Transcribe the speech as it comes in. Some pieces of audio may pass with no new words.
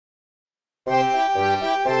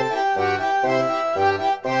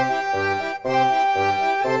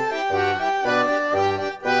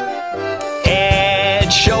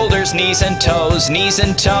shoulders, knees and toes, knees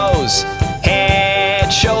and toes. Head,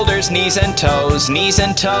 shoulders, knees and toes, knees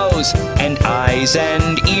and toes. And eyes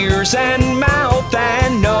and ears and mouth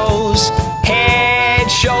and nose. Head,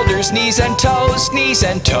 shoulders, knees and toes, knees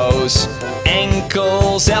and toes.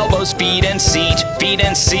 Ankles, elbows, feet and seat, feet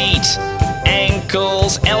and seat.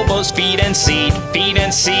 Ankles, elbows, feet and seat, feet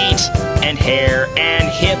and seat. And hair and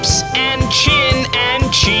hips and chin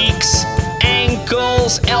and cheeks.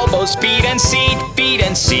 Ankles, elbows, feet and seat, feet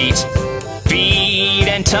and seat. Feet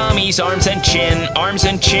and tummies, arms and chin, arms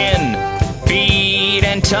and chin. Feet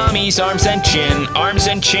and tummies, arms and chin, arms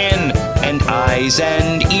and chin. And eyes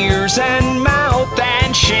and ears and mouth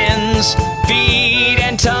and shins. Feet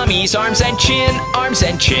and tummies, arms and chin, arms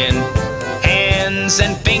and chin. Hands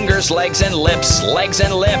and fingers, legs and lips, legs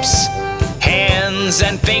and lips. Hands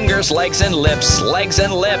and fingers, legs and lips, legs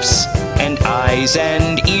and lips. And eyes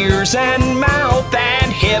and ears and mouth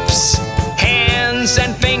and hips. Hands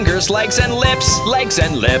and fingers, legs and lips, legs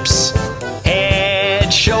and lips.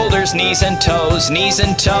 Head, shoulders, knees and toes, knees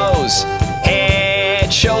and toes.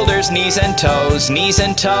 Head, shoulders, knees and toes, knees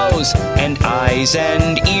and toes. And eyes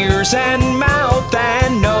and ears and mouth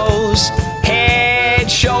and nose.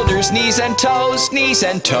 Head, shoulders, knees and toes, knees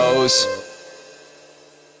and toes.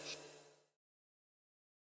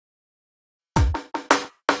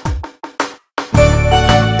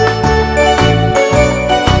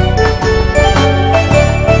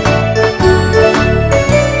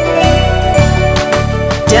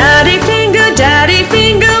 Daddy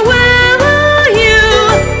finger, where are you?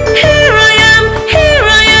 Here I am,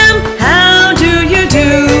 how do you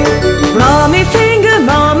do? Mommy finger,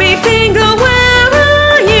 where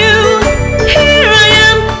are you? Here I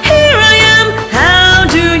am, how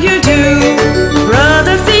do you do?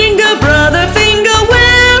 Brother finger,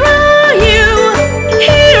 where are you?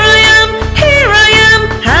 Here I am,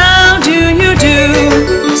 how do you do?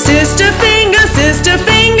 Sister finger,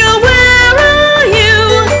 where are you?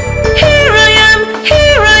 Here I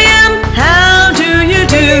am, how do you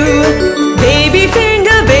do? Baby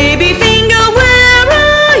finger, where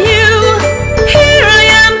are you? Here I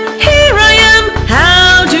am,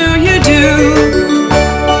 how do you do?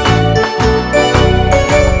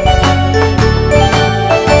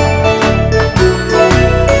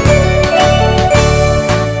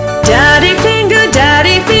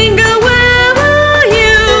 Daddy finger, where are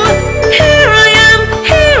you? Here I am,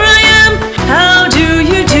 how do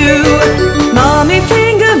you do? Mommy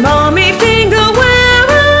finger, where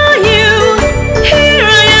are you? Here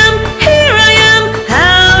I am,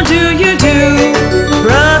 how do you do?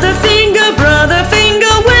 Brother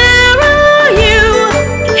finger, where are you?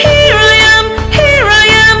 Here I am,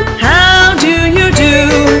 how do you do?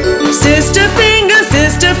 Sister finger,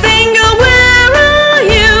 where are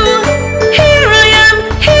you? Here I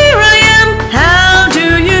am, how do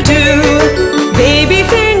you do? Baby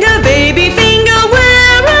finger,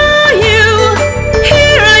 where are you?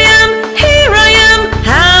 Here I am,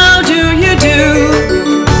 how do you do?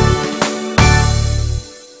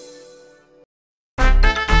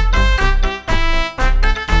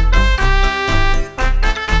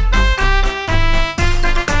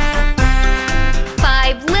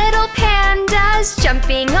 Five little pandas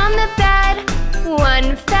jumping on the bed.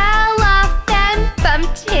 One fell off and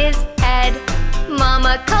bumped his head.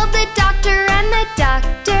 Mama called the doctor and the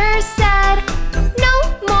doctor said, no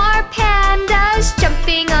more pandas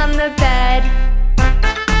jumping on the bed.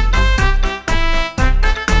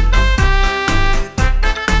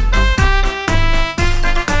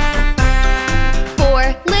 Four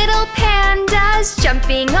little pandas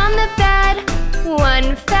jumping on the bed.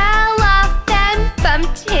 One fell off and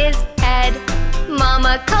bumped his head.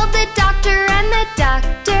 Mama called the doctor and the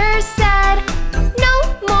doctor said, no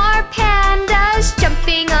more pandas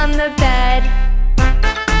jumping on the bed.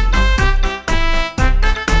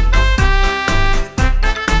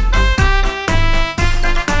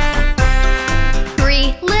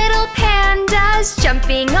 Three little pandas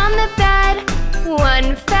jumping on the bed.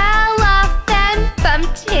 One fell off and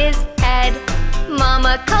bumped his head.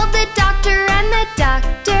 Mama called the doctor and the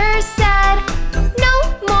doctor said, no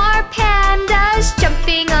more pandas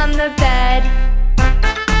jumping on the bed.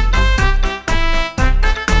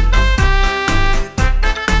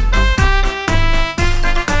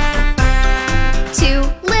 Two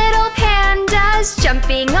little pandas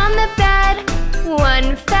jumping on the bed.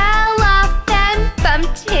 One fell off and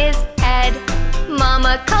bumped his head.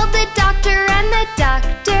 Mama called the doctor and the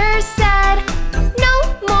doctor said, no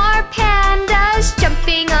more pandas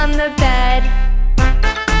jumping on the bed.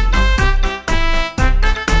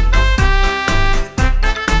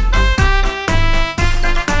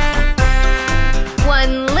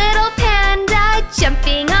 One little panda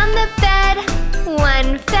jumping on the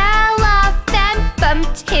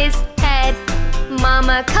bed.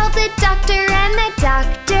 Mama called the doctor and the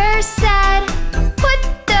doctor said, put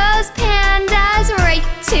those pandas right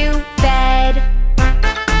to bed.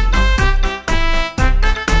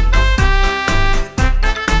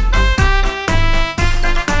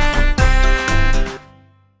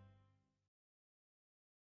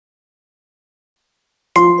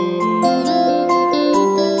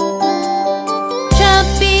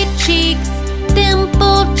 Chubby cheeks,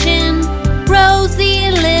 dimple chin,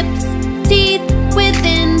 rosy lips, teeth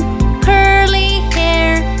within, curly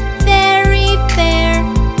hair, very fair,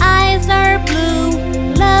 eyes are blue,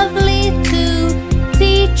 lovely too.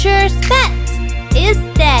 Teacher's pet, is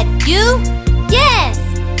that you? Yes,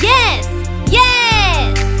 yes,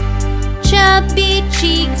 yes! Chubby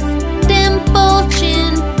cheeks, dimple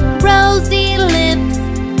chin, rosy lips,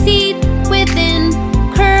 teeth within,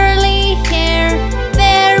 curly hair,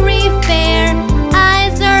 very fair,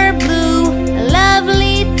 eyes are blue,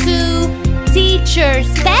 lovely too. Teacher's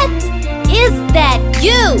pet, is that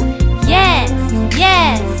you? Yes,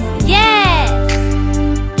 yes, yes!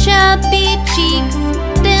 Chubby cheeks,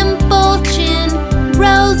 dimple chin,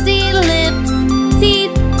 rosy lips,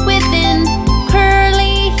 teeth within,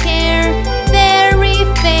 curly hair, very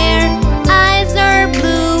fair, eyes are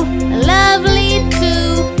blue, lovely too.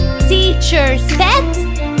 Teacher's pet,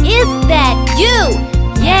 is that you?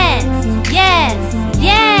 Yes, yes,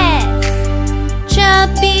 yes!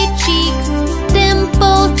 Chubby cheeks,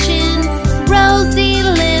 dimple chin, rosy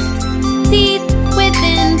lips, teeth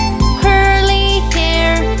within, curly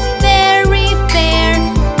hair, very fair,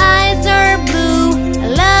 eyes are blue,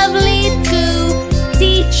 lovely too.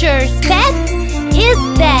 Teacher's pet, is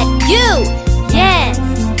that you? Yes,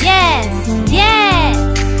 yes, yes!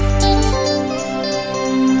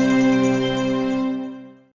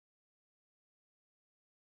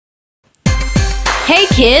 Hey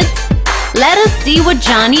kids, let us see what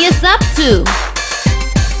Johnny is up to.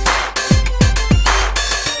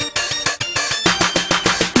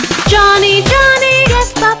 Johnny, Johnny,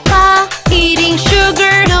 yes papa, eating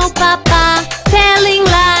sugar, no papa, telling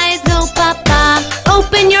lies, no papa,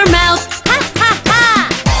 open your mouth, ha ha ha.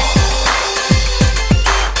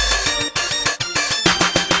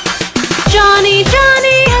 Johnny,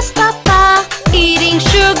 Johnny, yes papa, eating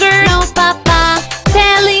sugar, no papa,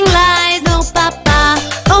 telling lies, no papa,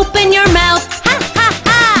 open your mouth, ha ha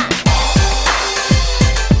ha.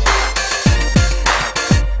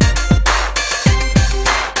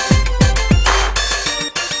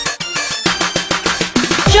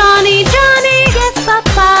 Johnny, Johnny, yes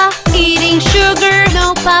papa, eating sugar,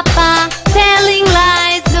 no papa, telling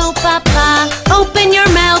lies, no papa, open your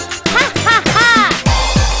mouth, ha ha ha.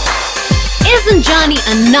 Isn't Johnny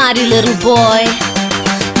a naughty little boy?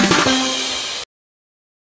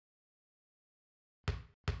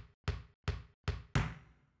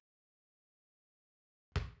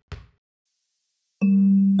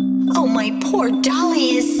 Oh, my poor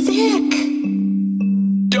Dolly is sick.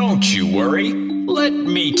 Don't you worry. Let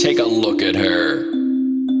me take a look at her.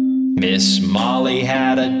 Miss Molly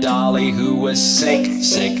had a dolly who was sick,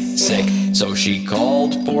 sick, sick. So she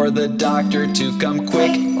called for the doctor to come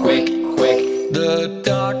quick, quick, quick. The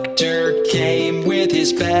doctor came with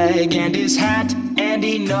his bag and his hat, and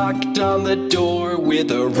he knocked on the door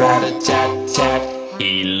with a rat-a-tat-tat.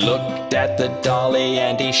 He looked at the dolly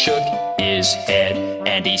and he shook his head,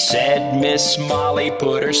 and he said, Miss Molly,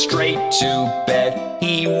 put her straight to bed.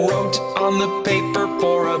 He wrote on the paper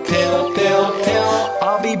for a pill, pill, pill.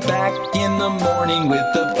 I'll be back in the morning with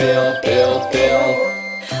the pill, pill, pill.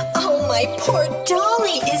 Oh, my poor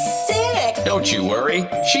Dolly is sick. Don't you worry,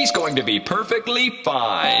 she's going to be perfectly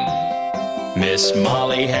fine. Miss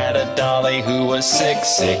Molly had a dolly who was sick,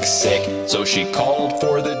 sick, sick. So she called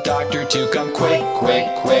for the doctor to come quick, quick,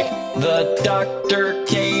 quick. The doctor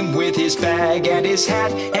came with his bag and his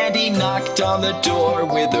hat, and he knocked on the door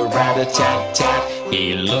with a rat-a-tat-tat.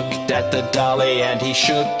 He looked at the dolly and he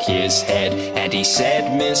shook his head, and he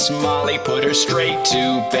said, Miss Molly, put her straight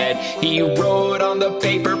to bed. He wrote on the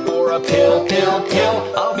paper for a pill, pill,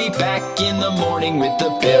 pill. I'll be back in the morning with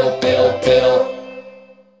the pill, pill, pill.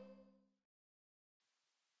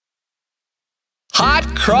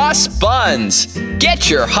 Hot cross buns! Get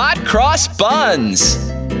your hot cross buns!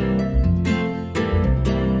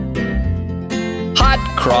 Hot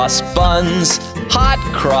cross buns, hot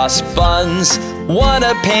cross buns. 1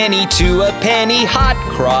 a penny, 2 a penny, hot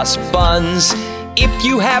cross buns. If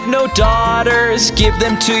you have no daughters, give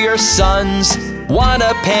them to your sons. 1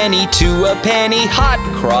 a penny, 2 a penny, hot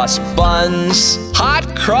cross buns.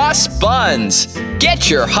 Hot cross buns! Get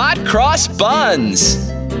your hot cross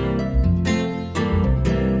buns!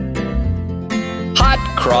 Hot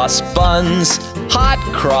cross buns, hot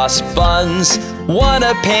cross buns. 1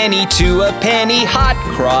 a penny, 2 a penny, hot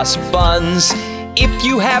cross buns. If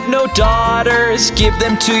you have no daughters, give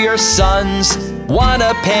them to your sons. 1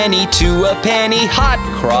 a penny, 2 a penny, hot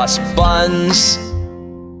cross buns.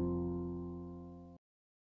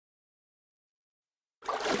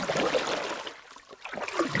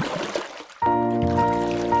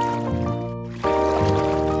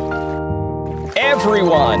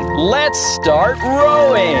 Everyone, let's start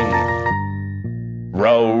rowing.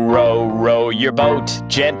 Row, row, row your boat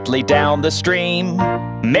gently down the stream.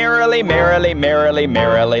 Merrily, merrily, merrily,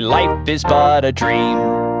 merrily, life is but a dream.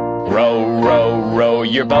 Row, row, row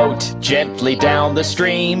your boat gently down the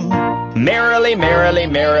stream. Merrily, merrily,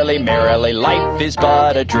 merrily, merrily, life is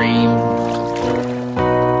but a dream.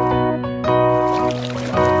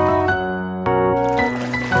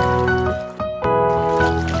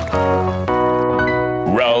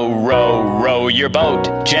 Row your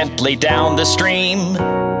boat gently down the stream.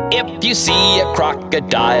 If you see a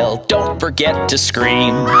crocodile, don't forget to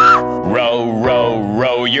scream. Row, row,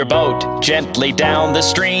 row your boat gently down the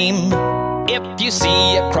stream. If you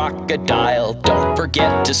see a crocodile, don't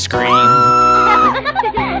forget to scream.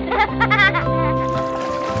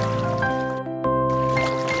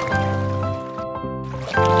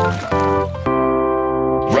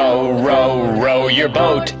 Row, row, row your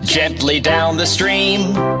boat gently down the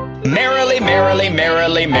stream. Merrily, merrily,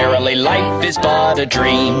 merrily, merrily, life is but a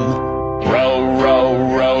dream. Row,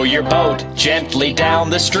 row, row your boat gently down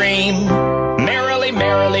the stream. Merrily,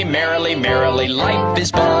 merrily, merrily, merrily, life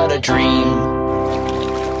is but a dream.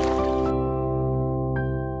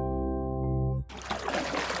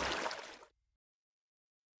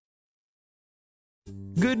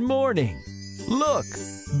 Good morning. Look,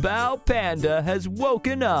 Bao Panda has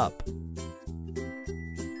woken up.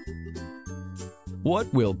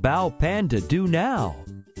 What will Bao Panda do now?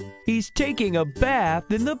 He's taking a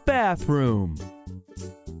bath in the bathroom.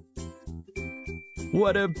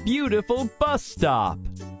 What a beautiful bus stop!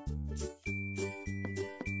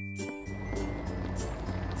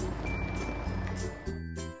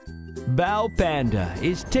 Bao Panda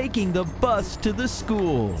is taking the bus to the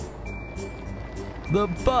school. The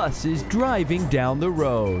bus is driving down the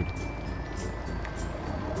road.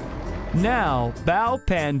 Now, Bao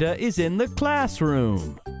Panda is in the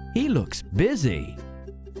classroom. He looks busy.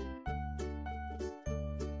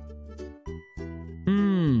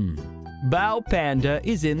 Bao Panda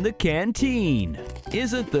is in the canteen.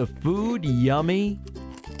 Isn't the food yummy?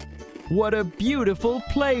 What a beautiful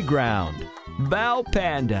playground. Bao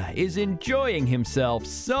Panda is enjoying himself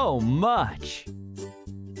so much.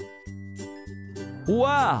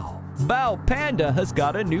 Wow, Bao Panda has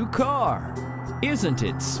got a new car. Isn't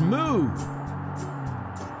it smooth?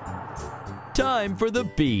 Time for the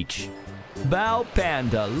beach. Bao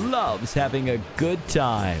Panda loves having a good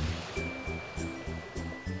time.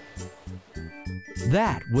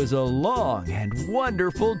 That was a long and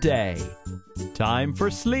wonderful day. Time for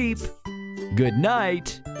sleep. Good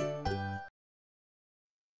night.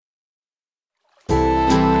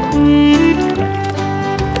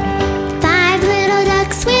 Five little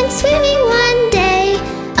ducks went swimming one day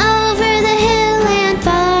over the hill and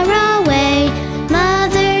far away.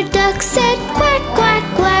 Mother duck said quack, quack,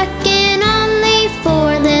 quack, and only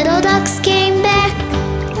 4 little ducks came back.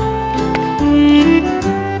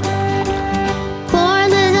 4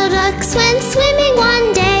 little ducks went swimming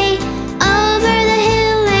one day over the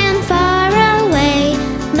hill and far away.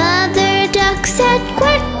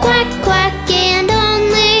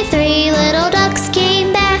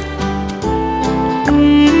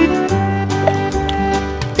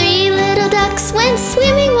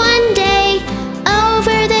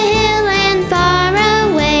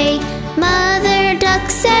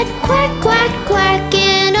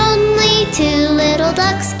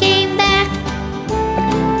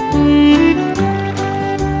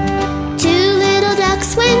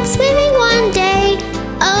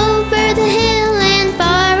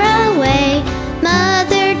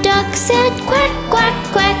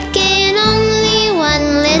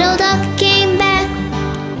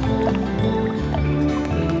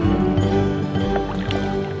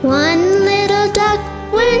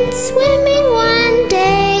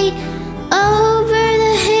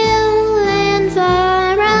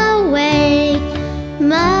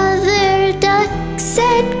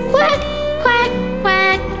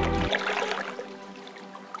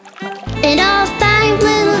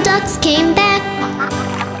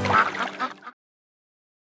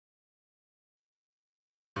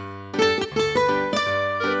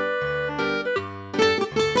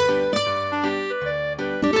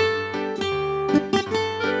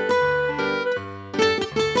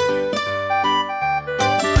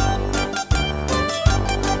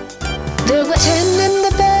 There were 10 in the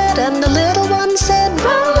bed and the little one said,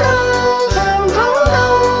 roll over, roll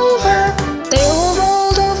over. They all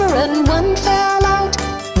rolled over and one fell out.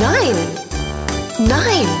 9,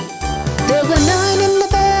 9. There were 9 in the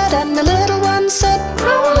bed and the little one said,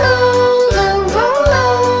 roll over, roll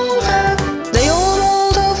over. They all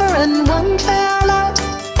rolled over and one fell out.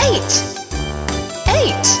 8,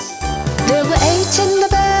 8. There were 8 in the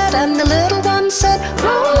bed and the little one said,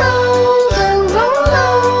 roll over, roll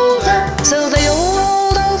over. So they all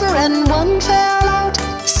rolled over and one fell out.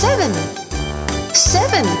 7,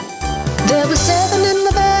 7. There were 7 in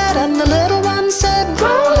the bed and the little one said,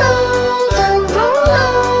 roll over, roll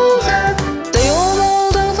over. They all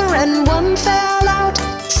rolled over and one fell out.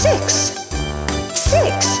 6,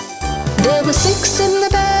 6. There were 6 in the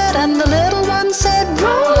bed and the little one said,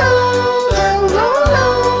 roll over, roll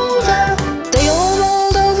over. They all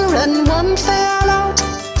rolled over and one fell out.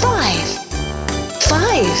 5,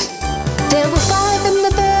 5. There were 5 in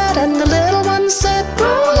the bed and the little one said,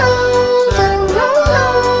 roll over, roll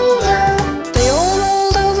over. They all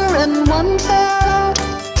rolled over and one fell out.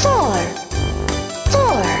 4,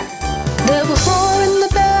 4. There were 4 in the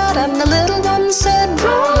bed and the little one said,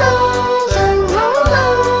 roll over, roll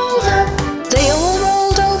over. They all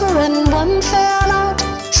rolled over and one fell out.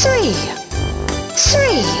 3,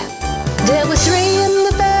 3. There were 3 in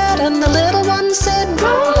the bed and the little one said,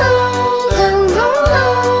 roll over, roll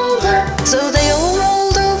over. So they all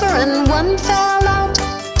rolled over and one fell out.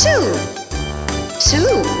 2,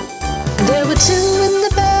 2. There were 2 in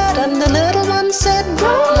the bed and the little one said,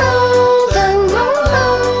 roll over, roll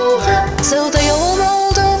over. So they all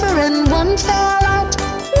rolled over and one fell out.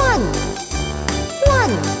 1, 1.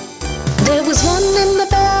 There was 1 in the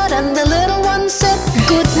bed and the little one said,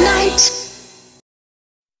 good night.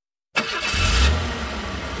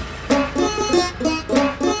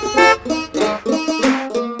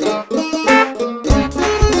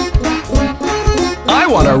 I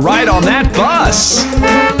want to ride on that bus.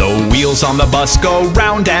 The wheels on the bus go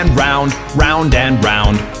round and round, round and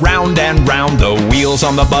round, round and round. The wheels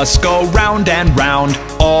on the bus go round and round,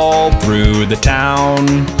 all through the town.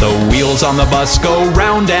 The wheels on the bus go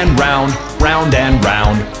round and round, round and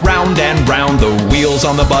round, round and round. The wheels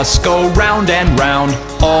on the bus go round and round,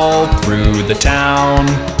 all through the town.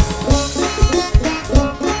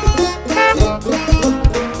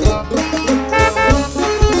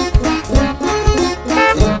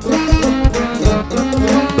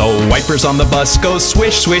 The wipers on the bus go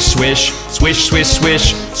swish, swish, swish, swish, swish,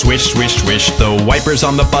 swish, swish, swish, swish. The wipers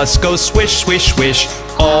on the bus go swish, swish, swish,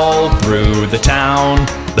 all through the town.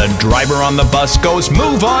 The driver on the bus goes,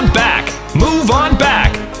 move on back, move on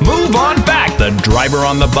back, move on back. The driver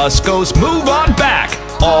on the bus goes, move on back,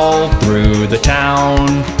 all through the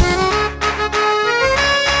town.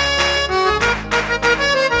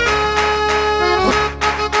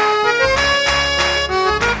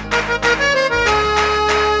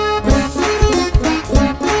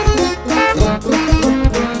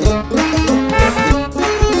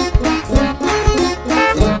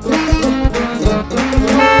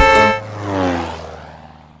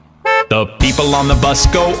 The people on the bus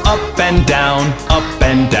go up and down, up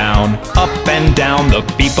and down, up and down. The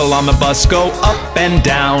people on the bus go up and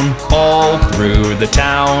down, all through the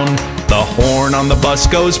town. The horn on the bus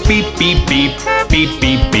goes beep, beep, beep, beep,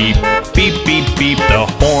 beep, beep, beep, beep, beep. The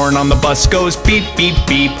horn on the bus goes beep, beep,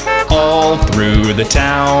 beep, all through the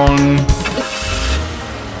town.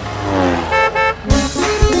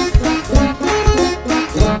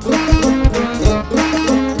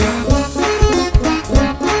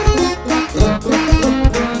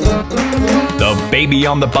 The baby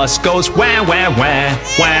on the bus goes wah, wah, wah,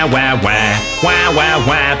 wah, wah, wah, wah, wah,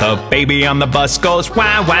 wah. The baby on the bus goes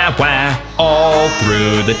wah, wah, wah, all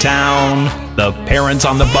through the town. The parents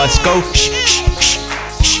on the bus go shh, shh, shh,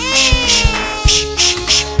 shh, shh, shh, shh,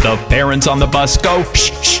 shh. The parents on the bus go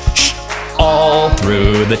shh, shh, shh, all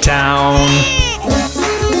through the town.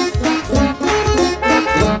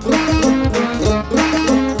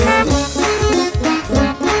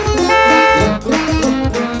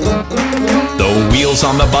 The wheels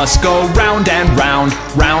on the bus go round and round,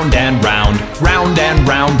 round and round, round and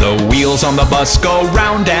round. The wheels on the bus go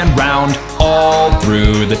round and round, all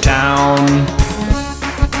through the town.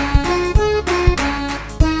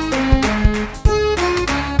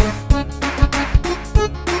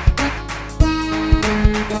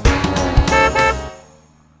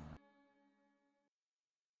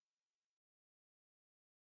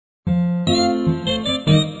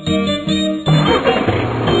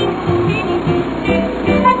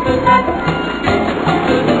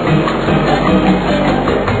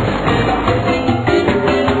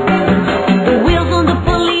 The wheels on the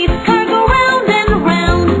police car go round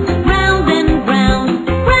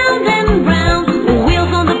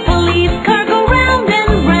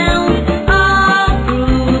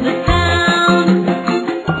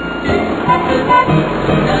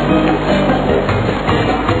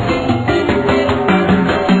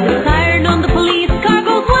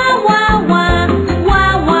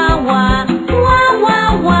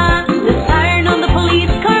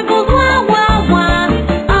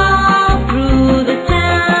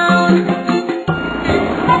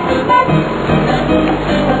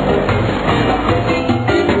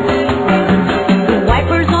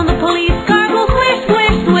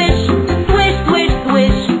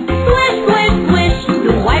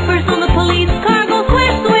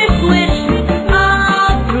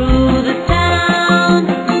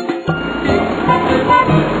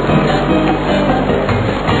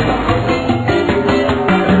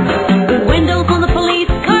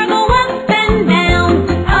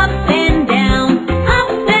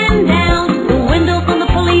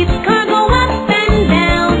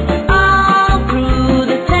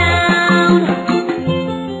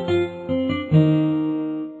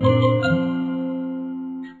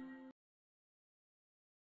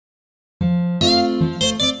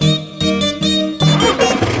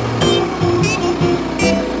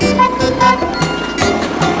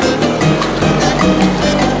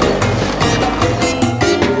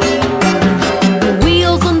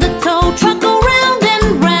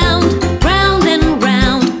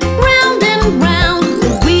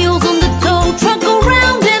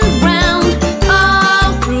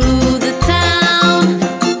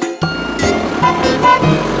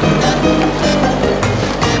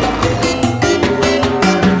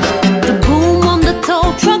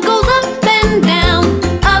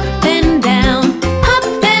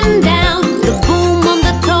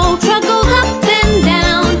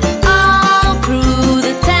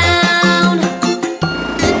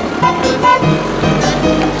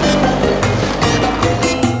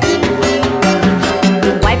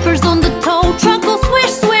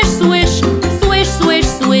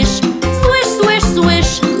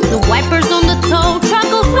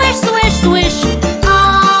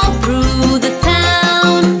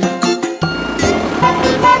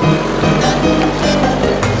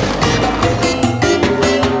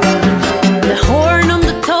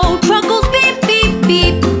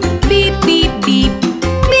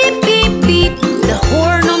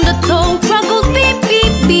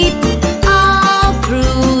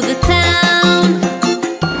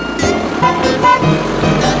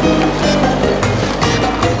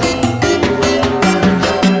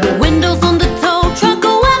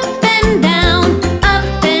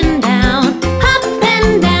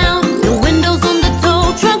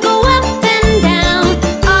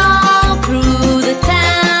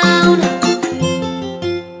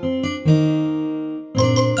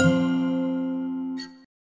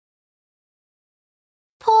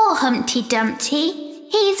Humpty Dumpty.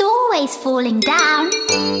 He's always falling down.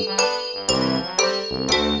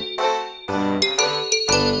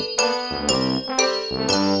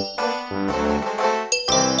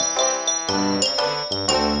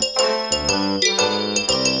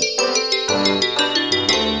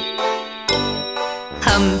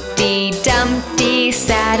 Humpty Dumpty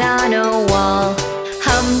sat on a wall.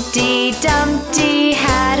 Humpty Dumpty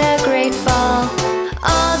had a great fall.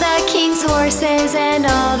 All the king's horses and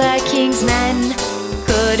all the king's men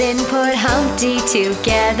couldn't put Humpty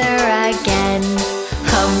together again.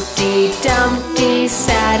 Humpty Dumpty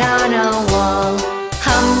sat on a wall.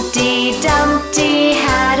 Humpty Dumpty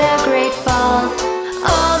had a great fall.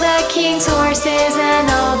 All the king's horses and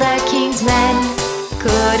all the king's men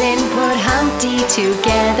couldn't put Humpty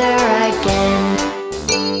together again.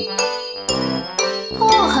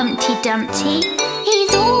 Poor Humpty Dumpty.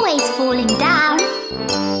 He's always falling down.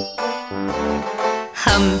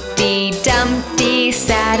 Humpty Dumpty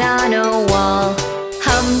sat on a wall.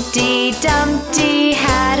 Humpty Dumpty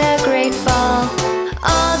had a great fall.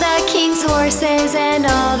 All the king's horses and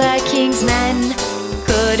all the king's men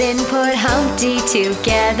couldn't put Humpty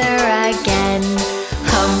together again.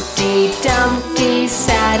 Humpty Dumpty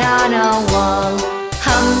sat on a wall.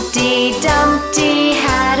 Humpty Dumpty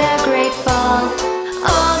had a great fall.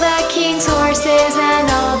 All the king's horses and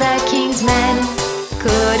all the king's men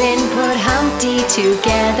couldn't put Humpty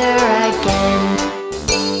together again.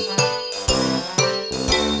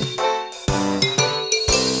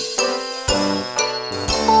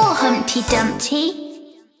 Poor Humpty Dumpty.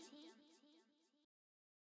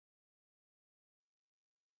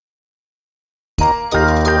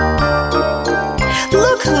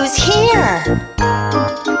 Look who's here!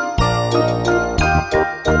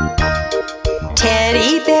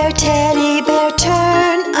 Teddy bear,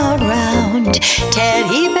 turn around.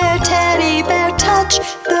 Teddy bear, touch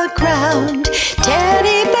the ground.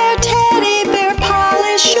 Teddy bear,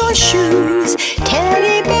 polish your shoes.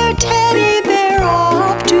 Teddy bear,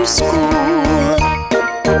 off to school.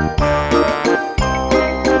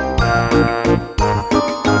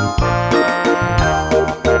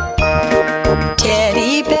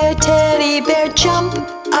 Teddy bear, jump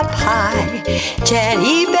up high.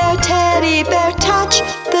 Teddy bear, touch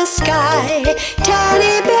the sky.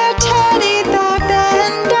 Teddy bear,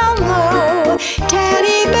 bend down low.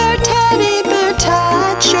 Teddy bear,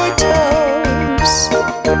 touch your toes.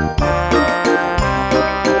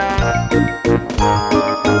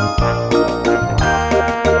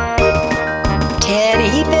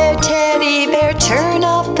 Teddy bear, turn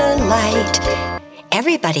off the light.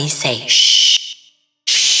 Everybody say shh.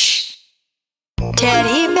 Shh.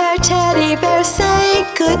 Teddy bear, say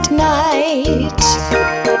good night.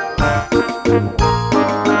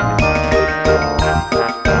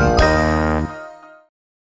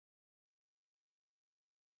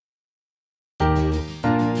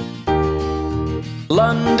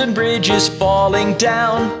 London Bridge is falling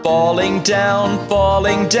down, falling down,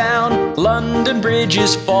 falling down. London Bridge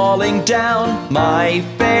is falling down, my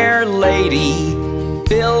fair lady.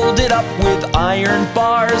 Build it up with iron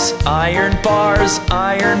bars, iron bars,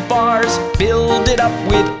 iron bars. Build it up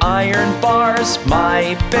with iron bars,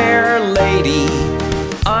 my fair lady.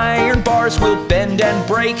 Iron bars will bend and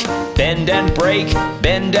break, bend and break,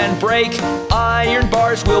 bend and break. Iron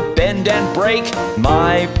bars will bend and break,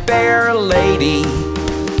 my fair lady.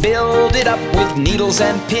 Build it up with needles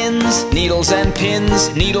and pins, needles and pins,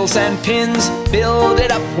 needles and pins. Build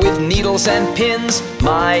it up with needles and pins,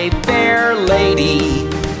 my fair lady.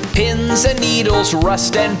 Pins and needles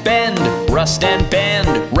rust and bend, rust and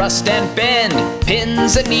bend, rust and bend.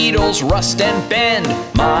 Pins and needles rust and bend,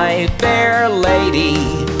 my fair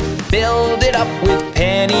lady. Build it up with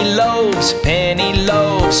penny loaves, penny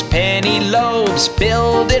loaves, penny loaves.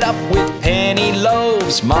 Build it up with penny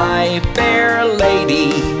loaves, my fair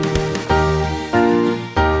lady.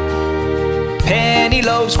 Penny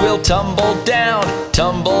loaves will tumble down,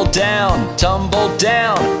 tumble down, tumble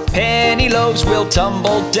down. Penny loaves will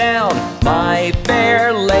tumble down, my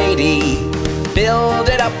fair lady. Build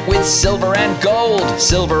it up with silver and gold,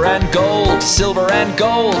 silver and gold, silver and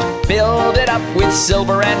gold. Build it up with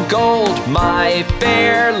silver and gold, my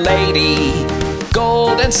fair lady.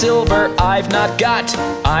 Gold and silver I've not got,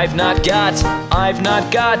 I've not got, I've not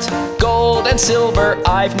got. Gold and silver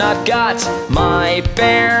I've not got, my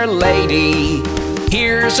fair lady.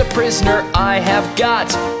 Here's a prisoner I have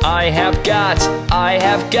got, I have got, I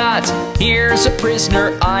have got. Here's a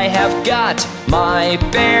prisoner I have got, my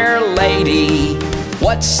fair lady.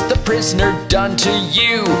 What's the prisoner done to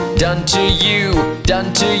you, done to you,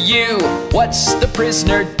 done to you? What's the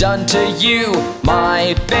prisoner done to you,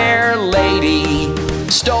 my fair lady?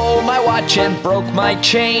 Stole my watch and broke my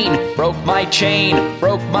chain. Broke my chain,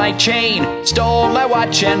 broke my chain. Stole my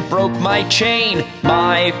watch and broke my chain,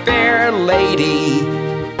 my fair lady.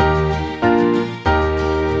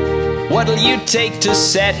 What'll you take to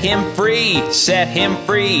set him free? Set him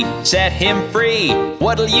free, set him free.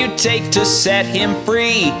 What'll you take to set him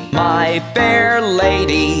free, my fair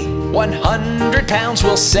lady? 100 pounds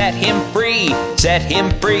will set him free. Set him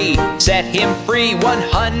free, set him free.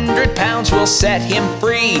 100 pounds will set him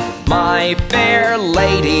free, my fair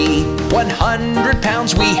lady. 100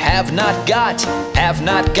 pounds we have not got. Have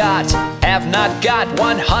not got, have not got.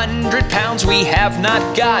 100 pounds we have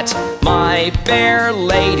not got, my fair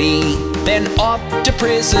lady. Then off to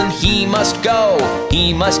prison he must go.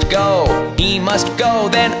 He must go, he must go.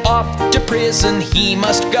 Then off to prison he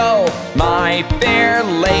must go, my fair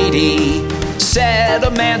lady. Set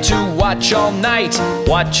a man to watch all night.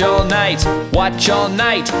 Watch all night, watch all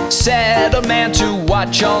night. Set a man to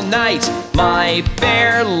watch all night, my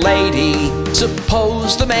fair lady.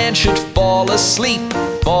 Suppose the man should fall asleep.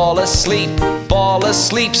 Fall asleep, fall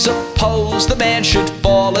asleep. Suppose the man should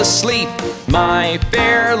fall asleep, my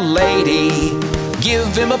fair lady.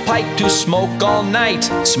 Give him a pipe to smoke all night.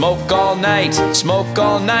 Smoke all night, smoke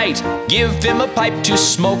all night. Give him a pipe to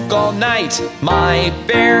smoke all night, my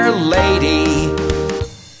fair lady.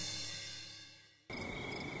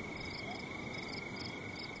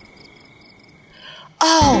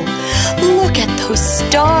 Oh, look at those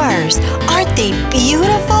stars. Aren't they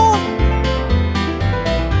beautiful?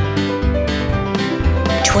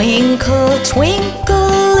 Twinkle,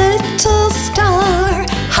 twinkle, little star,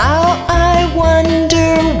 how I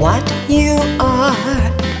wonder what you are.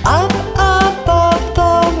 Up above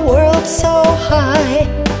the world so high,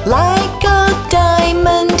 like a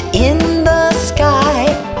diamond in the sky.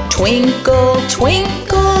 Twinkle,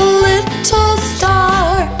 twinkle, little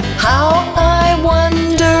star, how I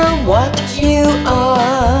wonder what you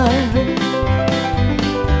are.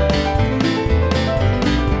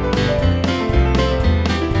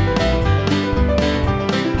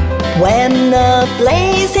 When the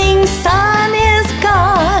blazing sun is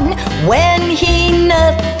gone, when he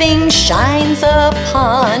nothing shines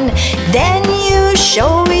upon, then you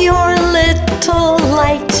show your little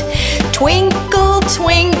light. Twinkle,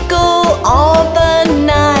 twinkle all the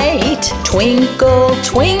night. Twinkle,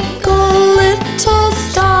 twinkle, little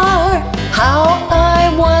star, how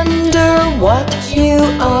I wonder what you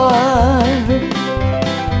are.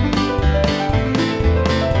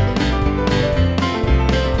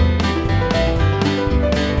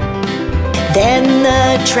 Then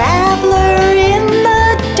the traveler in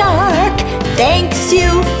the dark thanks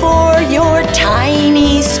you for your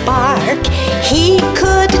tiny spark. He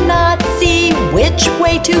could not see which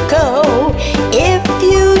way to go if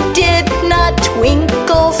you did not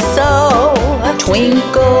twinkle so.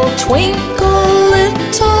 Twinkle, twinkle,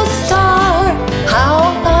 little star,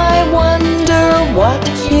 how I wonder what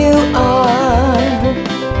you are.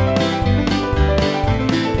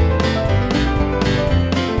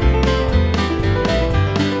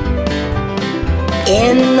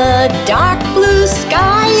 In the dark blue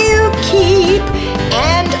sky you keep,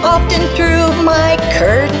 and often through my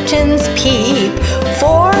curtains peep,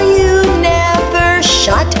 for you never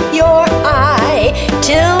shut your eye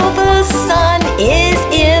till the sun is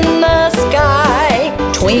in the sky.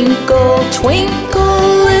 Twinkle, twinkle,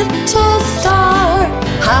 little star,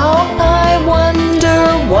 how I wonder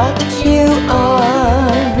what you are.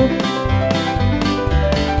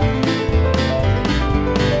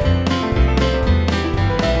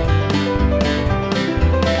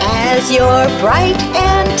 As your bright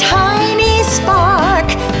and tiny spark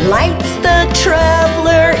lights the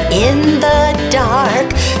traveler in the dark,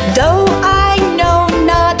 though I know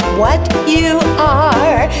not what you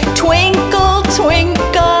are, twinkle,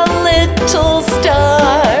 twinkle, little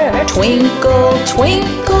star. Twinkle,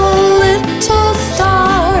 twinkle, little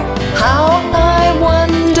star, how I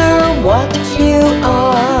wonder what you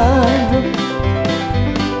are.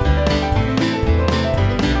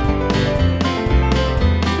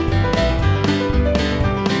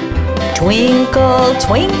 Twinkle,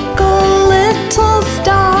 twinkle, little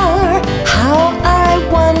star, how I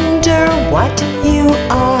wonder what you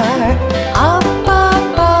are. Up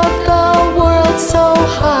above the world so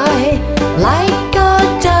high, like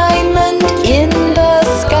a diamond in the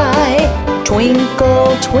sky.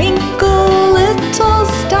 Twinkle, twinkle, little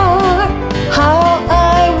star, how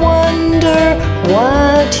I wonder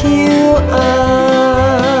what you are.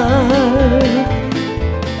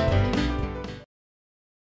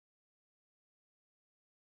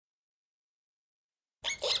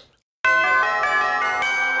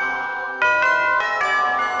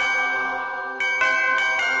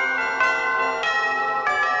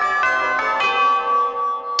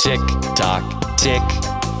 Tick tock, tick,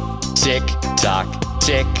 tick tock,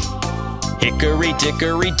 tick. Hickory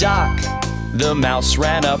dickory dock, the mouse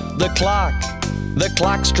ran up the clock. The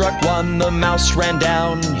clock struck 1, the mouse ran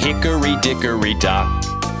down. Hickory dickory dock.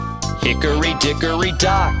 Hickory dickory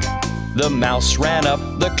dock, the mouse ran up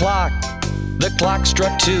the clock. The clock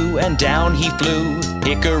struck 2 and down he flew.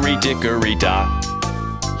 Hickory dickory dock.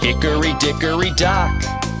 Hickory dickory dock,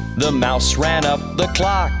 the mouse ran up the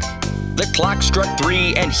clock. The clock struck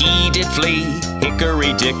 3 and he did flee.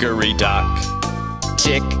 Hickory dickory dock.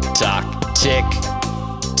 Tick tock, tick,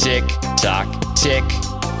 tick tock, tick.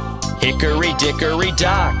 Hickory dickory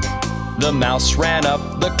dock, the mouse ran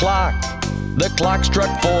up the clock. The clock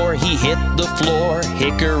struck 4, he hit the floor.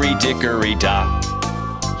 Hickory dickory dock.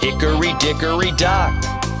 Hickory dickory dock,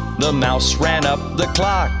 the mouse ran up the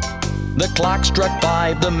clock. The clock struck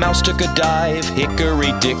 5, the mouse took a dive.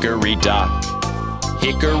 Hickory dickory dock.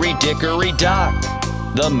 Hickory dickory dock,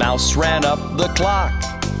 the mouse ran up the clock.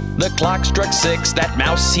 The clock struck 6, that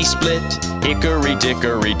mouse he split. Hickory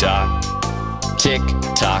dickory dock. Tick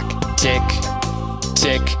tock, tick,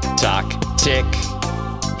 tick tock, tick.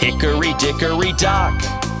 Hickory dickory dock,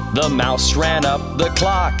 the mouse ran up the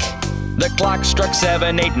clock. The clock struck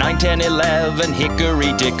 7, 8, 9, 10, 11.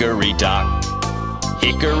 Hickory dickory dock.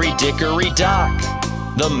 Hickory dickory dock,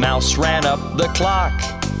 the mouse ran up the clock.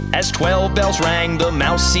 As 12 bells rang, the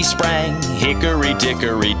mouse he sprang. Hickory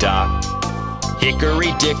dickory dock.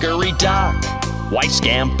 Hickory dickory dock, why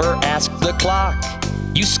scamper, asked the clock.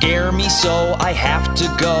 You scare me so I have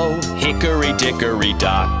to go. Hickory dickory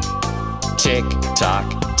dock. Tick tock,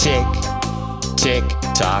 tick, tick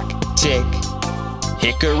tock, tick.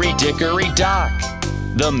 Hickory dickory dock,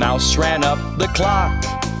 the mouse ran up the clock.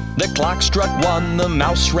 The clock struck 1, the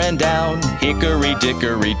mouse ran down. Hickory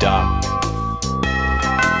dickory dock.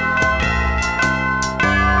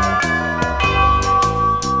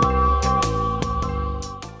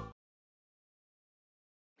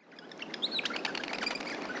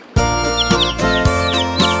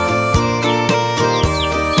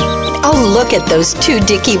 Oh, look at those 2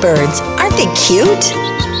 dicky birds. Aren't they cute?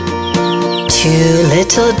 2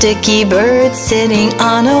 little dicky birds sitting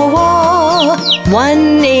on a wall.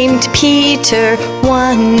 One named Peter,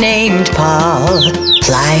 one named Paul.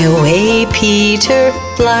 Fly away, Peter,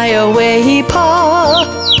 fly away, Paul.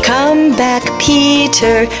 Come back,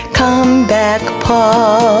 Peter, come back,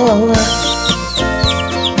 Paul.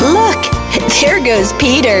 Look, there goes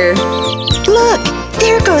Peter. Look,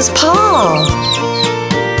 there goes Paul.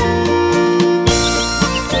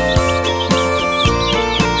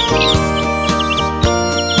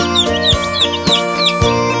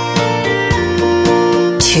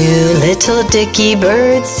 Two little dicky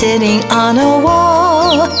birds sitting on a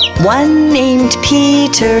wall. One named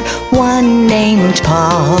Peter, one named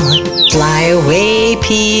Paul. Fly away,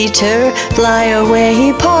 Peter, fly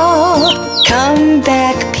away, Paul. Come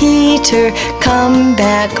back, Peter, come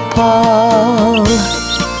back, Paul.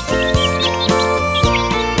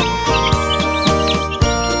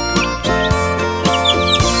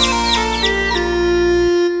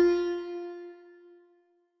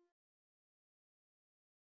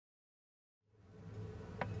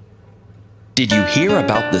 Did you hear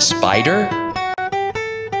about the spider?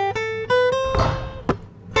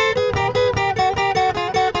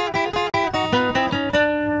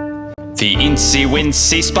 The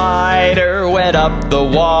incy-wincy spider went up the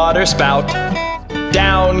water spout.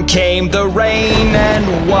 Down came the rain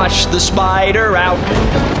and washed the spider out.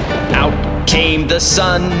 Out came the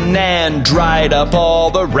sun and dried up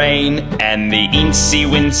all the rain. And the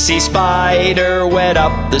incy-wincy spider went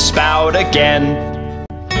up the spout again.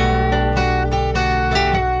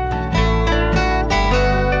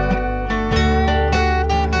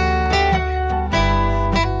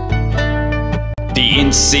 The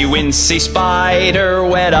incy-wincy spider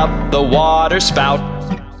went up the water spout.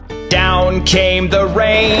 Down came the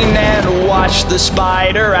rain and washed the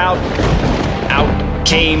spider out. Out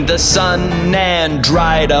came the sun and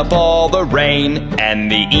dried up all the rain.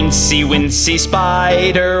 And the incy-wincy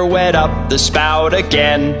spider went up the spout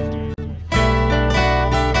again.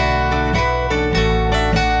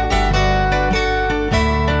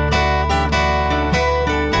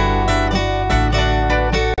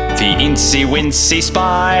 The incy-wincy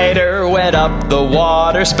spider went up the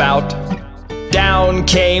water spout. Down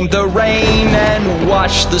came the rain and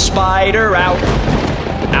washed the spider out.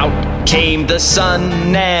 Out came the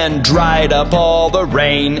sun and dried up all the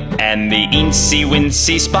rain. And the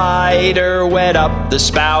incy-wincy spider went up the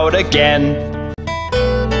spout again.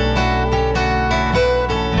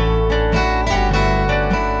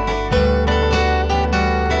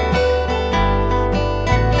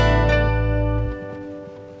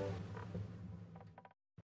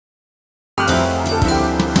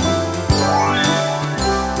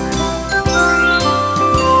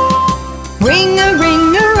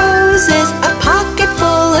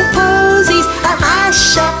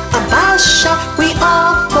 hasha, a basha, we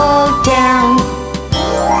all fall down.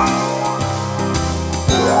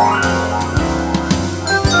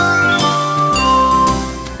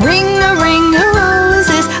 Ring a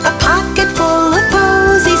roses, a pocket full of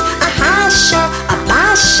posies, a hasha, a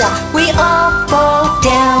basha, we all fall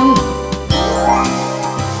down.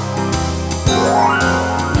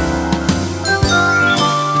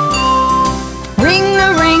 Ring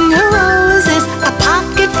a roses, a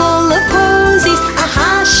pocket full of posies, a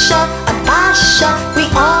hasha, a basha, we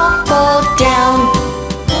all fall down.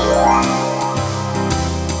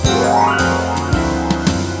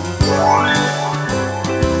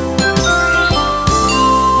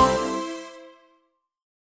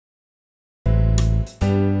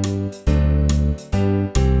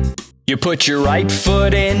 You put your right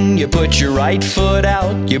foot in, you put your right foot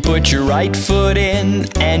out, you put your right foot in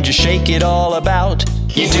and you shake it all about.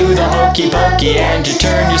 You do the hokey pokey and you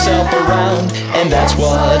turn yourself around, and that's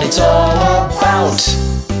what it's all about.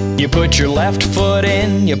 You put your left foot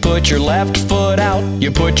in, you put your left foot out,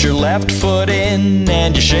 you put your left foot in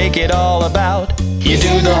and you shake it all about. You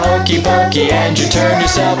do the hokey pokey and you turn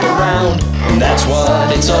yourself around, and that's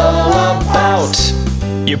what it's all about.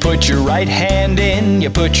 You put your right hand in, you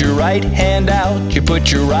put your right hand out, you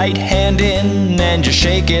put your right hand in and you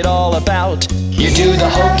shake it all about. You do the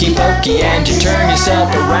hokey pokey and you turn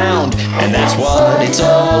yourself around, and that's what it's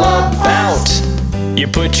all about. You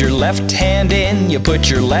put your left hand in, you put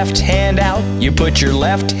your left hand out, you put your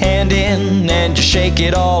left hand in and you shake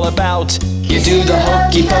it all about. You do the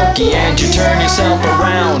hokey pokey and you turn yourself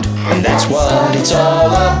around, and that's what it's all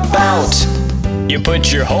about. You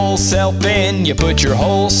put your whole self in, you put your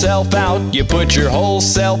whole self out, you put your whole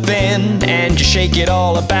self in and you shake it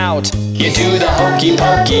all about. You do the hokey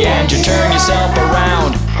pokey and you turn yourself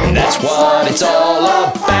around, and that's what it's all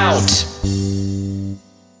about.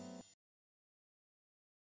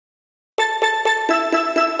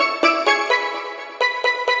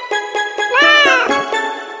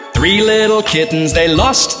 Three little kittens, they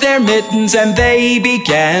lost their mittens and they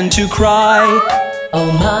began to cry. Oh,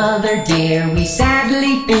 mother dear, we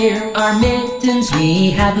sadly fear our mittens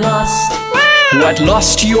we have lost. What,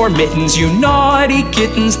 lost your mittens, you naughty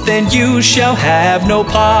kittens? Then you shall have no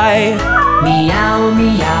pie. Meow,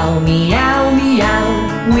 meow, meow,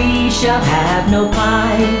 meow, we shall have no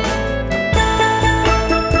pie.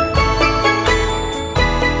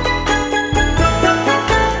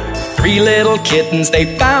 Three little kittens, they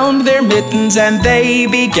found their mittens and they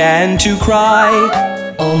began to cry.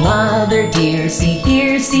 Oh, mother dear, see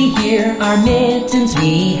here, our mittens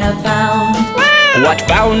we have found. What,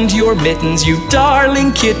 found your mittens, you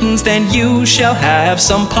darling kittens? Then you shall have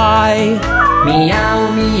some pie.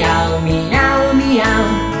 Meow, meow, meow,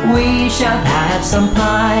 meow, we shall have some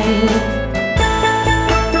pie.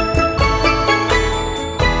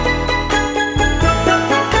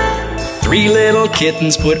 Three little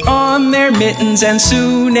kittens put on their mittens and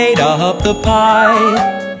soon ate up the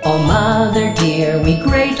pie. Oh, mother dear, we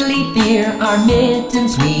greatly fear our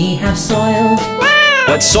mittens we have soiled.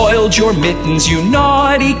 What, soiled your mittens, you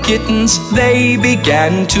naughty kittens? They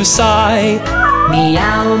began to sigh.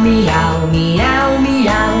 Meow, meow, meow,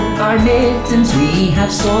 meow, our mittens we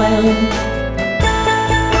have soiled.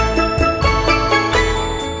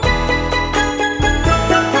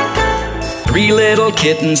 Three little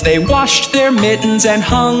kittens, they washed their mittens and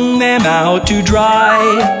hung them out to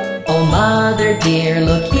dry. Oh, mother dear,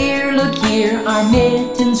 look here, our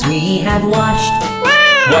mittens we have washed.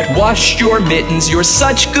 What, washed your mittens? You're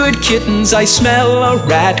such good kittens, I smell a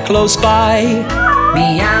rat close by.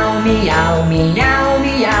 Meow, meow, meow,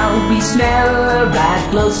 meow, we smell a rat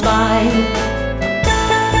close by.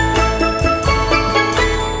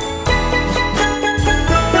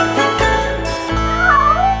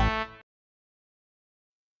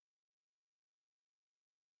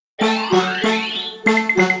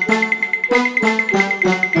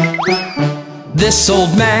 This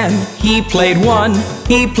old man, he played one.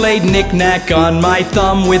 He played knick-knack on my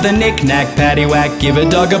thumb. With a knick-knack, paddywhack, give a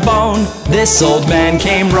dog a bone. This old man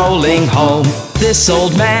came rolling home. This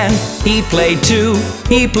old man, he played two.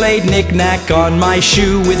 He played knick-knack on my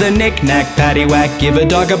shoe. With a knick-knack, paddywhack, give a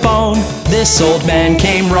dog a bone. This old man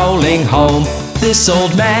came rolling home. This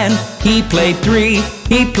old man, he played three.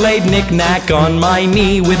 He played knick-knack on my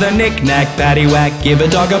knee. With a knick-knack, paddywhack, give a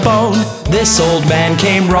dog a bone. This old man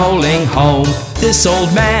came rolling home. This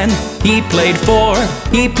old man, he played four.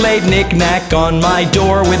 He played knick-knack on my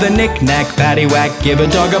door. With a knick-knack, paddywhack, give a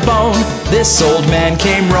dog a bone. This old man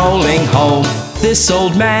came rolling home. This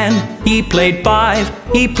old man, he played five.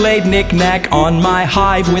 He played knick-knack on my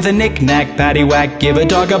hive. With a knick-knack, paddywhack, give a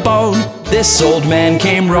dog a bone. This old man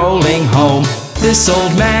came rolling home. This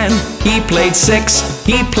old man, he played 6.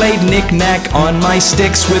 He played knick-knack on my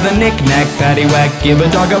sticks. With a knick-knack, paddywhack, give a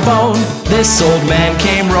dog a bone. This old man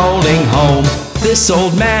came rolling home. This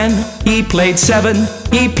old man, he played 7.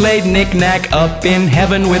 He played knick-knack up in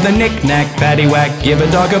heaven. With a knick-knack, paddywhack, give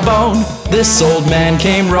a dog a bone. This old man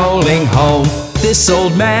came rolling home. This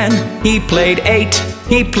old man, he played 8.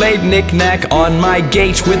 He played knick-knack on my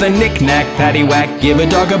gate. With a knick-knack, paddywhack, give a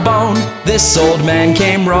dog a bone. This old man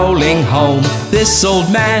came rolling home. This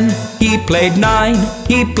old man, he played 9.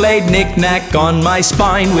 He played knick-knack on my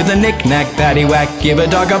spine. With a knick-knack, paddywhack, give a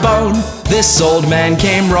dog a bone. This old man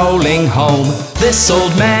came rolling home. This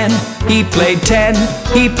old man, he played 10.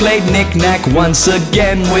 He played knick-knack once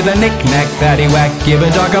again. With a knick-knack, paddywhack, give a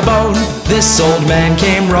dog a bone. This old man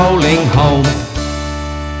came rolling home.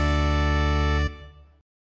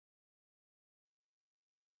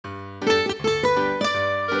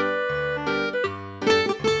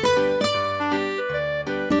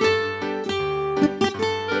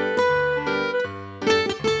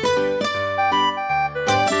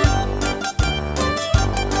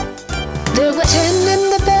 There were 10 in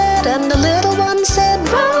the bed, and the little one said,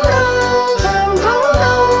 roll over, roll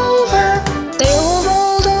over. They all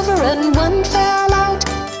rolled over and one fell out.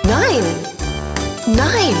 9,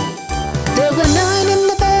 9. There were 9 in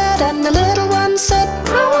the bed, and the little one said,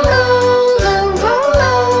 roll over, roll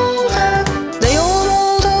over. They all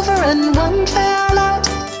rolled over and one fell out.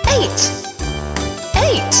 8,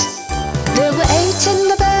 8. There were 8 in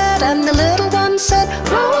the bed, and the little one said,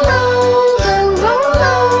 roll over, roll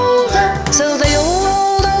over. So they all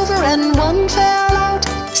rolled over and one fell out.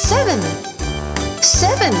 7,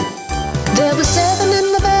 7. There were 7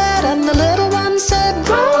 in the bed, and the little one said,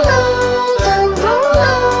 roll over, roll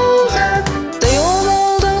over. They all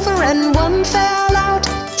rolled over and one fell out.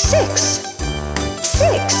 6,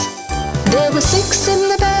 6. There were 6 in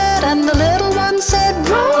the bed, and the little one said,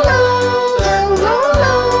 roll over, roll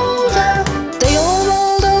over. They all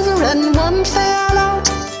rolled over and one fell out.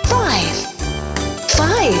 5,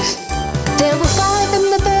 5. There were 5 in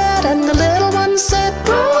the bed, and the little one said,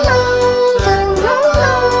 roll over, roll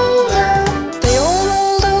over. They all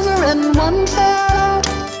rolled over and one fell out.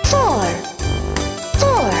 4,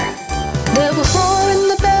 4. There were 4 in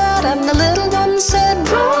the bed, and the little one said,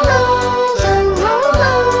 roll over, roll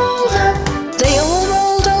over. They all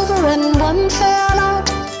rolled over and one fell out.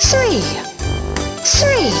 3,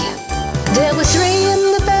 3. There were 3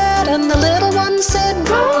 in the bed, and the little one said,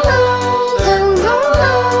 roll over, roll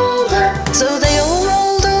over. So they all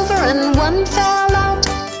rolled over and one fell out.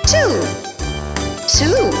 2,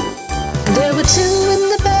 2. There were 2 in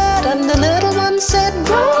the bed, and the little one said,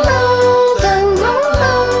 roll over, roll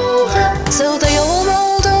over. So they all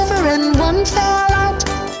rolled over and one fell out.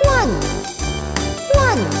 1,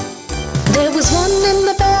 1. There was 1 in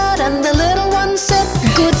the bed, and the little one said,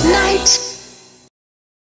 good night.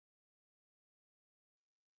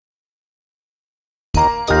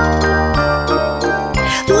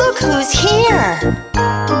 Look who's here!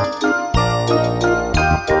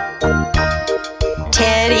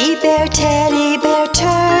 Teddy bear,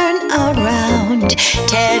 turn around.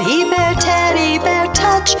 Teddy bear,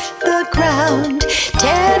 touch the ground.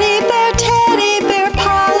 Teddy bear,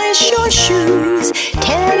 polish your shoes.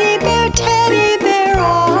 Teddy bear,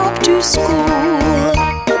 off to school.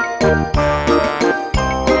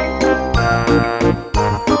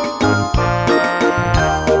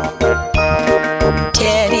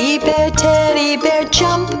 Teddy bear,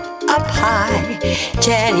 jump up high.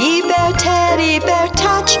 Teddy bear,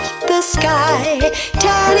 touch the sky.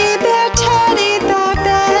 Teddy bear,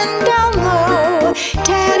 bend down low.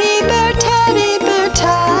 Teddy bear,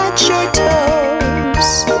 touch your toes.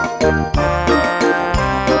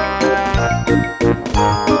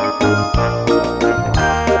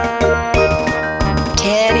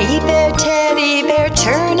 Teddy bear,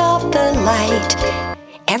 turn off the light.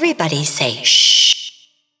 Everybody say shh,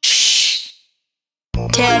 shh.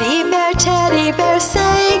 Teddy bear,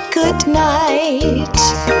 say good night.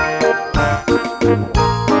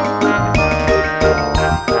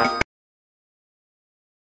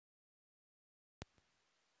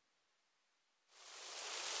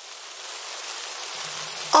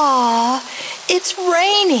 Aw, it's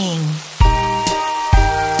raining.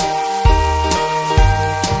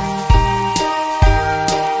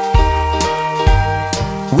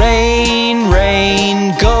 Rain,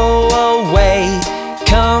 rain, go away.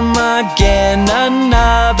 Come again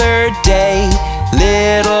another day.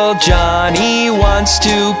 Little Johnny wants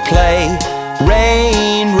to play.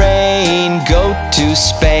 Rain, rain, go to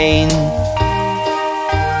Spain.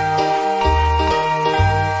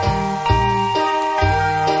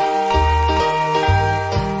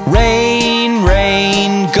 Rain, rain.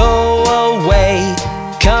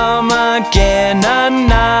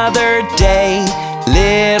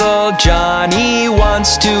 Little Johnny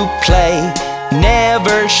wants to play.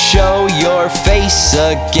 Never show your face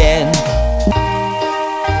again.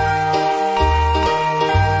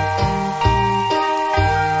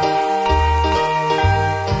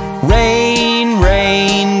 Rain,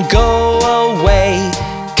 rain, go away.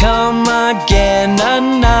 Come again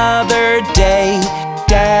another day.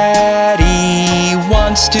 Daddy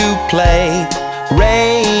wants to play.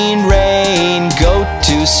 Rain, rain, go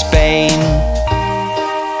to Spain.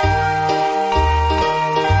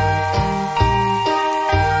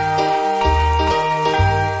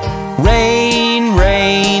 Rain,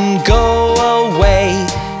 rain, go away.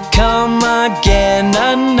 Come again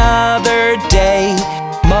another day.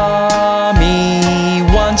 Mommy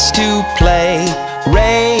wants to play.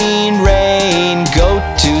 Rain, rain, go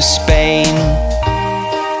to Spain.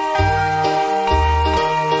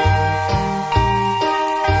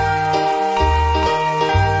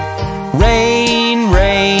 Rain,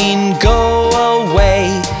 rain, go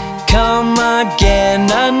away. Come again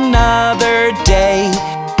another day.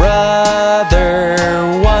 Brother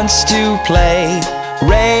wants to play.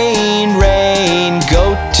 Rain, rain,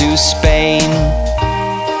 go to Spain.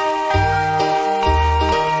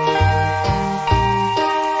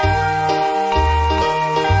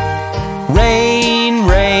 Rain,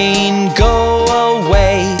 rain, go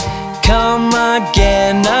away. Come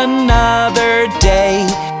again another day.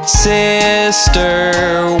 Sister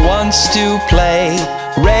wants to play.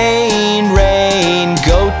 Rain, rain,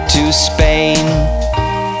 go to Spain.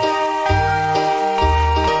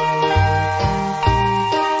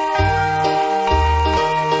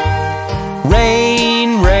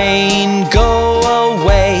 Rain, rain, go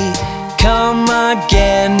away. Come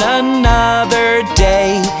again another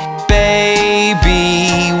day.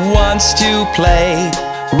 Baby wants to play.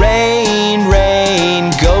 Rain,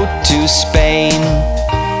 rain, go to Spain.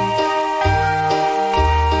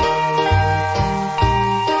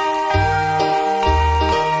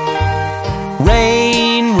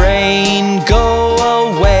 Rain, rain, go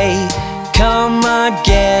away. Come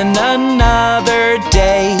again another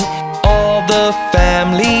day. All the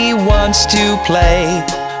family wants to play.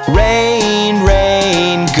 Rain,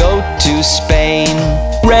 rain, go to Spain.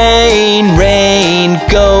 Rain, rain,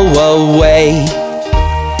 go away.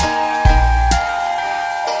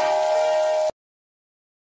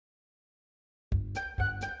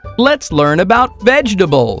 Let's learn about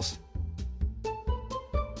vegetables.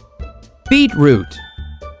 Beetroot.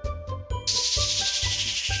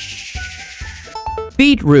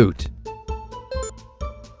 Beetroot.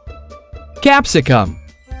 Capsicum.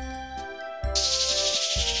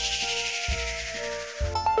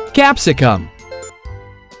 Capsicum.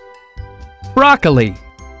 Broccoli.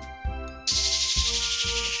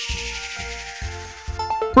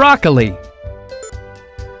 Broccoli.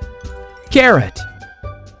 Carrot.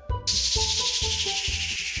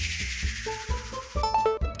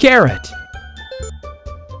 Carrot.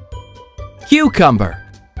 Cucumber.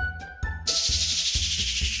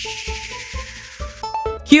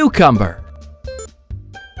 Cucumber.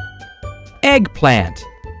 Eggplant.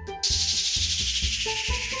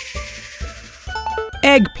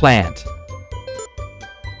 Eggplant.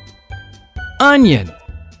 Onion.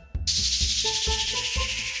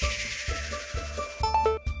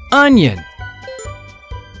 Onion.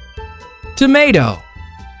 Tomato.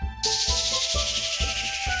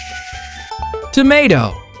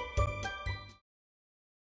 Tomato.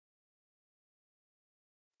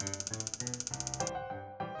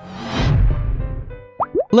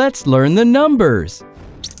 Let's learn the numbers.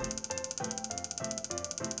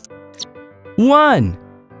 1,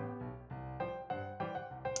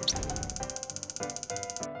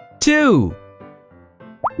 2,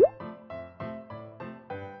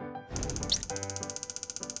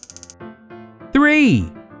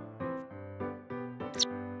 3,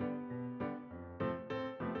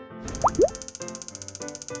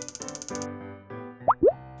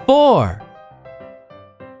 4,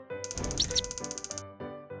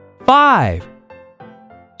 5,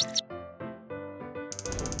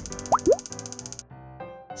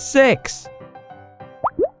 6,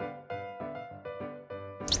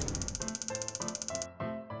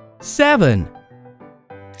 7,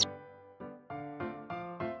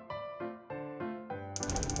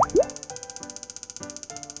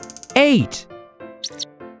 8,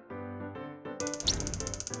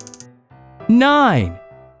 9,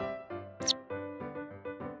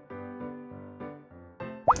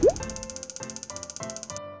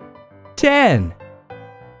 10,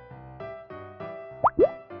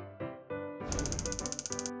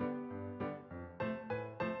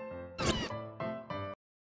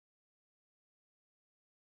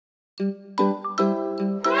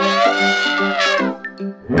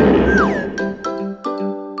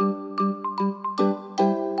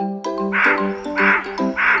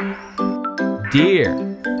 Deer.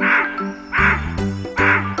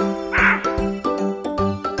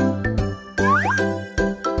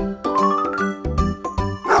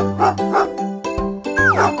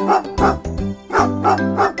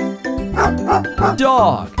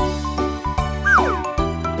 Dog.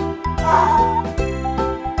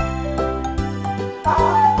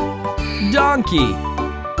 Donkey.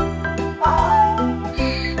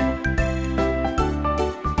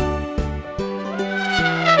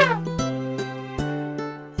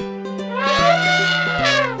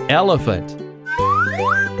 Elephant.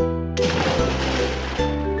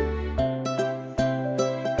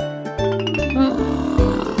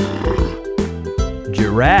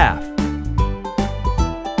 Giraffe.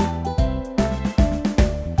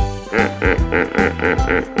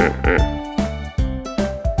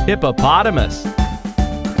 Hippopotamus.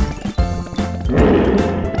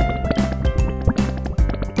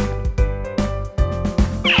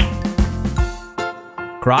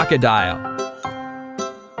 Crocodile.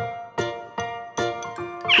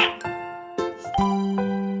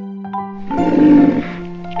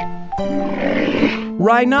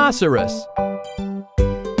 Rhinoceros.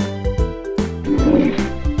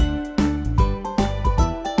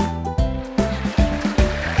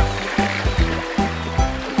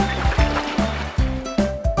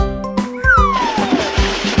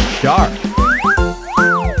 Shark.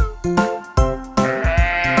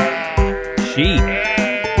 Sheep.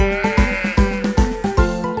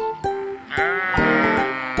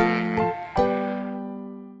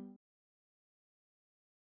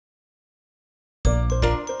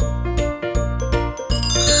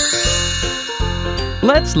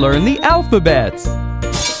 Let's learn the alphabets.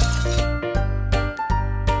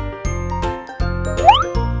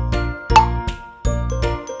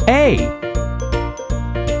 A.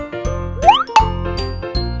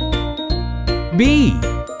 B.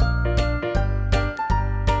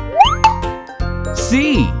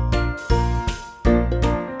 C.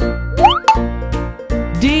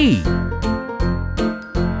 D.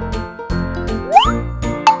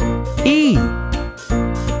 E.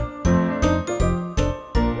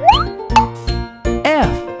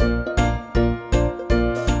 F.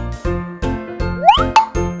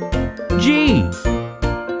 G.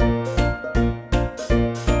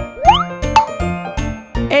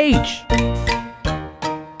 H.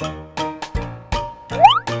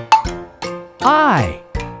 I.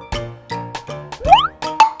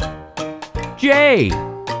 J.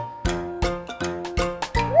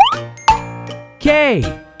 K.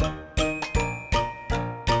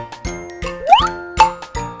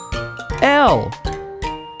 L.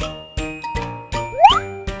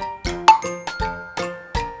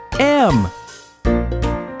 M.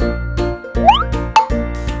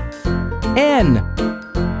 N.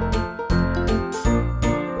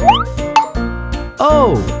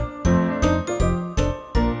 O.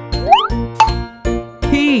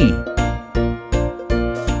 P.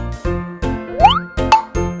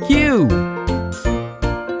 Q.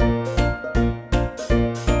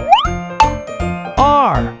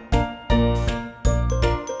 R.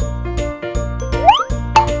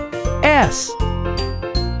 S.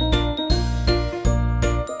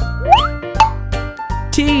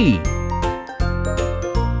 T.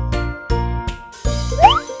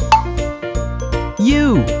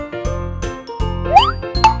 U.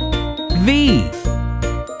 V.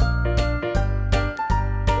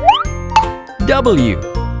 W.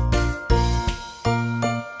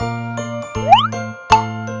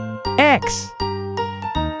 X.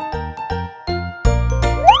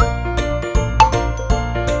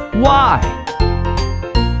 Y.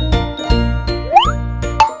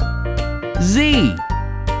 Z.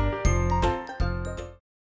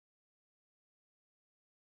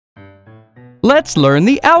 Let's learn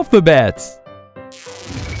the alphabets.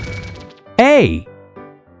 A.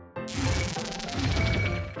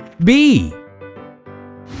 B.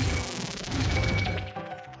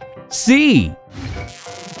 C.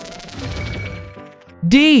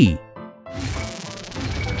 D.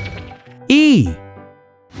 E.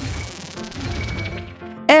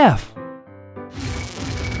 F.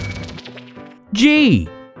 G.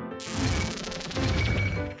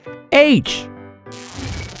 H.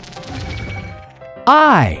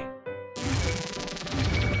 I.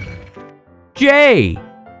 J.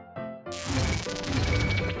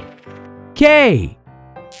 K.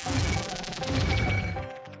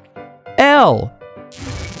 L.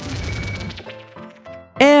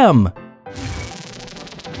 M.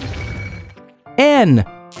 N.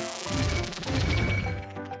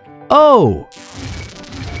 O.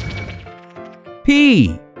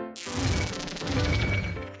 P,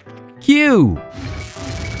 Q,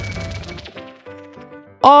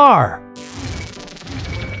 R,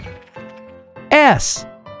 S,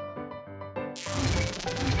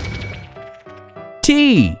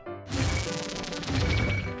 T,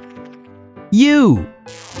 U,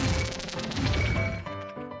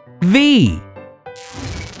 V,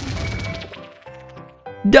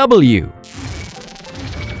 W,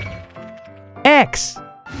 X,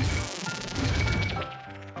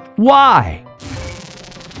 Y,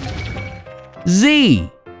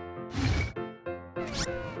 Z.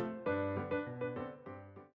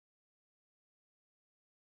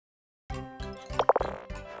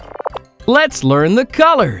 Let's learn the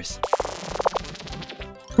colors.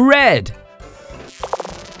 Red,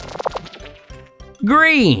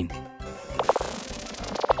 green,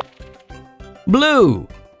 blue,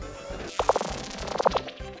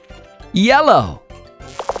 yellow,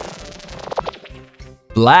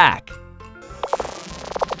 black,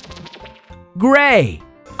 gray,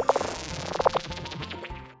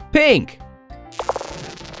 pink,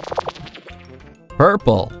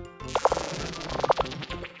 purple,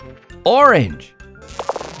 orange,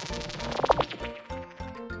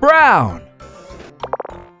 brown,